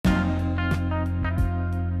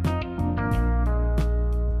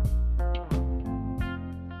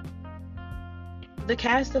The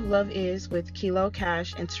cast of Love Is with Kilo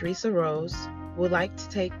Cash and Teresa Rose would like to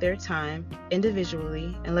take their time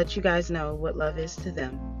individually and let you guys know what love is to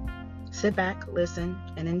them. Sit back, listen,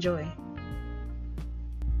 and enjoy.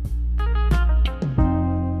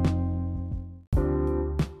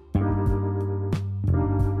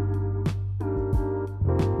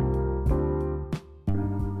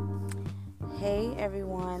 Hey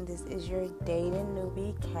everyone, this is your dating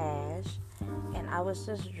newbie Cash, and I was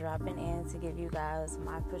just dropping in to give you guys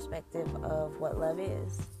my perspective of what love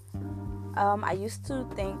is. I used to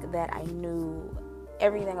think that I knew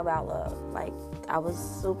everything about love. Like, I was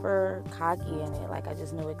super cocky in it. Like, I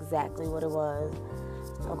just knew exactly what it was.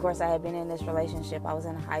 Of course, I had been in this relationship. I was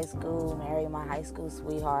in high school, married my high school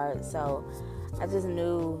sweetheart. So I just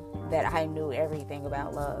knew that I knew everything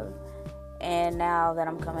about love. And now that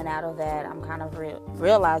I'm coming out of that, I'm kind of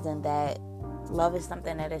realizing that love is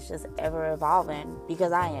something that is just ever evolving,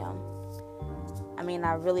 because I am. I mean,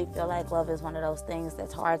 I really feel like love is one of those things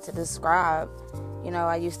that's hard to describe. You know,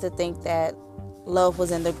 I used to think that love was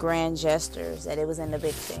in the grand gestures, that it was in the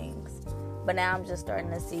big things. But now I'm just starting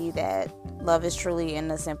to see that love is truly in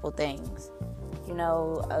the simple things. You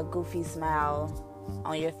know, a goofy smile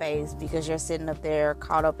on your face because you're sitting up there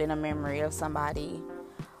caught up in a memory of somebody,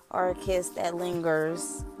 or a kiss that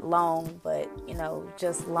lingers long, but, you know,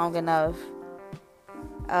 just long enough.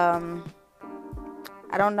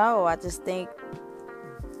 I don't know. I just think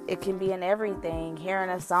it can be in everything. Hearing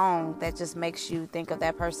a song that just makes you think of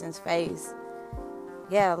that person's face.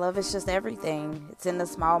 Yeah, love is just everything. It's in the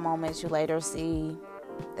small moments you later see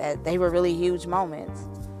that they were really huge moments.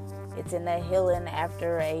 It's in the healing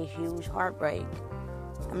after a huge heartbreak.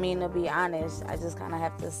 I mean, to be honest, I just kind of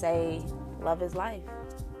have to say love is life.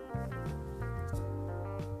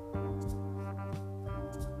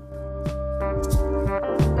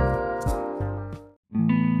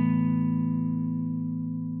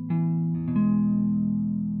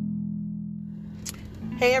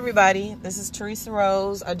 Hey everybody, this is Teresa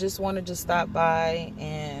Rose. I just wanted to stop by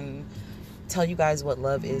and tell you guys what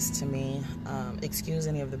love is to me. Excuse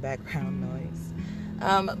any of the background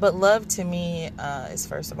noise. But love to me is,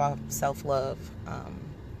 first of all, self-love.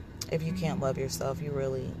 If you can't love yourself, you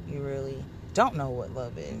really don't know what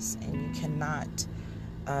love is, and you cannot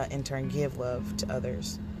in turn give love to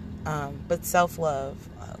others. But self-love,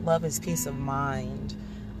 love is peace of mind.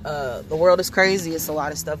 The world is crazy. It's a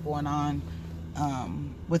lot of stuff going on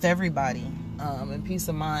with everybody, and peace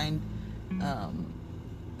of mind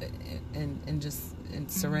and just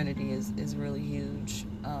serenity is really huge.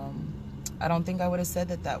 I don't think I would have said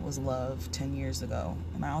that was love 10 years ago,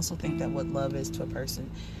 and I also think that what love is to a person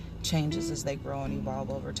changes as they grow and evolve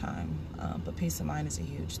over time, but peace of mind is a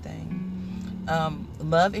huge thing.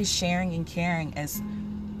 Love is sharing and caring. As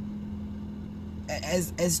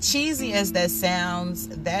cheesy as that sounds,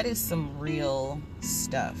 that is some real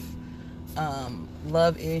stuff.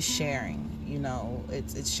 Love is sharing. You know,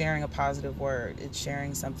 it's sharing a positive word. It's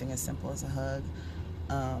sharing something as simple as a hug.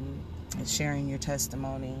 It's sharing your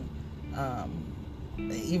testimony.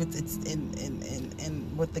 Even it's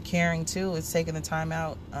in with the caring too. It's taking the time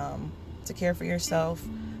out to care for yourself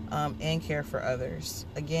and care for others.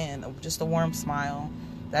 Again, just a warm smile.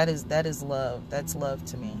 That is love. That's love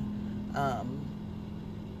to me.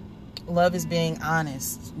 Love is being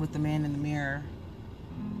honest with the man in the mirror.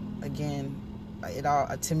 Again, it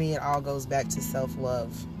all goes back to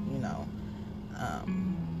self-love. You know,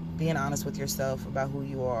 being honest with yourself about who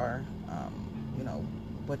you are. You know,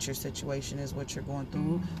 what your situation is, what you're going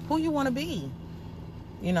through, who you want to be.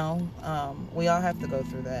 You know, we all have to go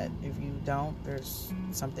through that. If you don't, there's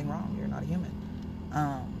something wrong. You're not a human.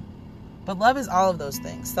 But love is all of those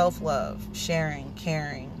things. Self-love, sharing,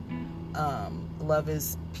 caring. Love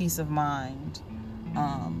is peace of mind.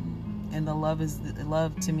 And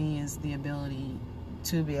love to me is the ability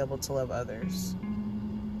to be able to love others.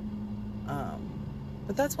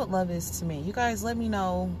 But that's what love is to me. You guys, let me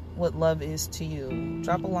know what love is to you.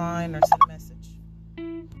 Drop a line or send a message.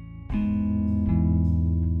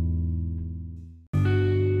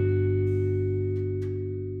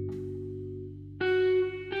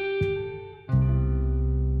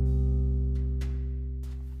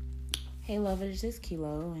 Hey lovers, it's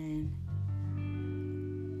Kilo, and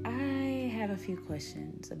I have a few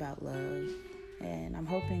questions about love, and I'm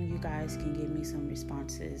hoping you guys can give me some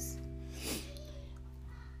responses.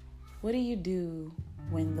 What do you do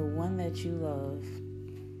when the one that you love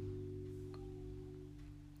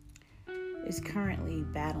is currently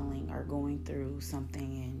battling or going through something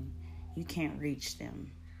and you can't reach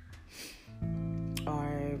them?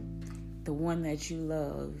 Or the one that you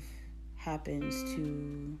love happens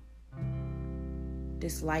to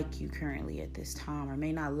dislike you currently at this time, or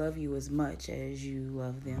may not love you as much as you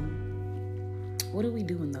love them. What do we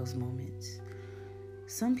do in those moments?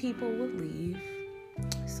 Some people will leave.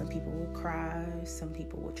 Some people will cry. Some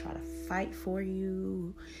people will try to fight for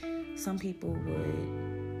you. Some people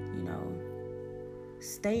would,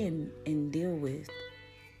 stay and deal with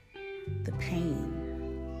the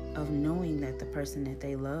pain of knowing that the person that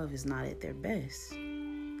they love is not at their best.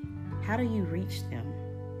 How do you reach them?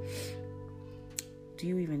 Do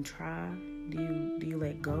you even try? Do you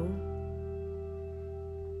let go?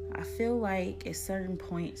 I feel like at certain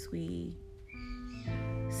points we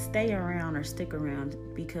stay around or stick around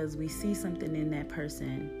because we see something in that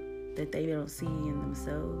person that they don't see in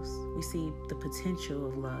themselves. We see the potential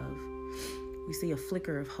of love. We see a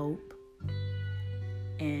flicker of hope.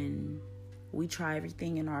 And we try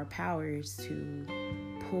everything in our powers to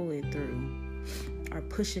pull it through or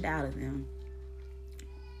push it out of them.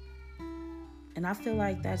 And I feel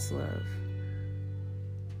like that's love.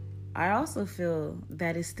 I also feel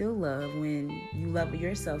that it's still love when you love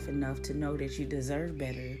yourself enough to know that you deserve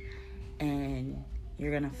better and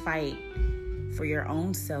you're going to fight for your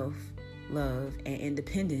own self-love and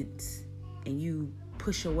independence, and you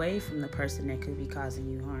push away from the person that could be causing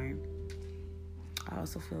you harm. I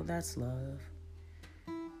also feel that's love.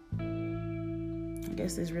 I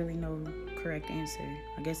guess there's really no correct answer.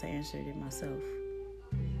 I guess I answered it myself.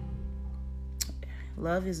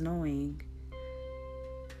 Love is knowing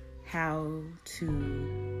how to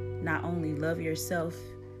not only love yourself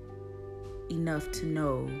enough to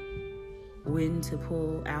know when to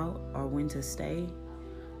pull out or when to stay,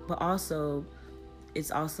 but also it's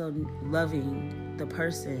also loving the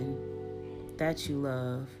person that you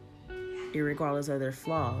love irregardless of their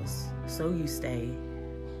flaws, so you stay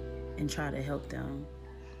and try to help them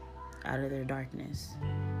out of their darkness.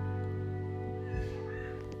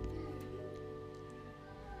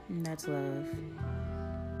 And that's love.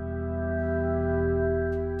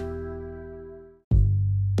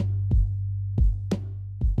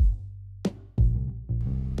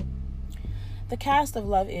 The cast of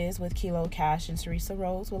Love Is with Kilo Cash and Teresa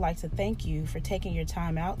Rose would like to thank you for taking your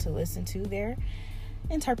time out to listen to their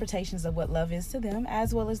interpretations of what love is to them,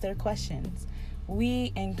 as well as their questions.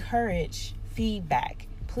 We encourage feedback.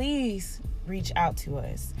 Please reach out to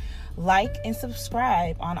us. Like and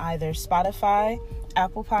subscribe on either Spotify,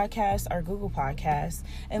 Apple Podcasts, or Google Podcasts,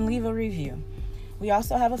 and leave a review. We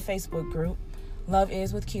also have a Facebook group, Love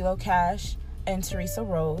Is with Kilo Cash and Teresa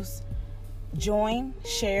Rose. Join,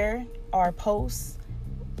 share our posts,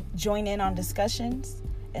 join in on discussions,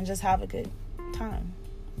 and just have a good time.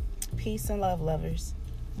 Peace and love, lovers.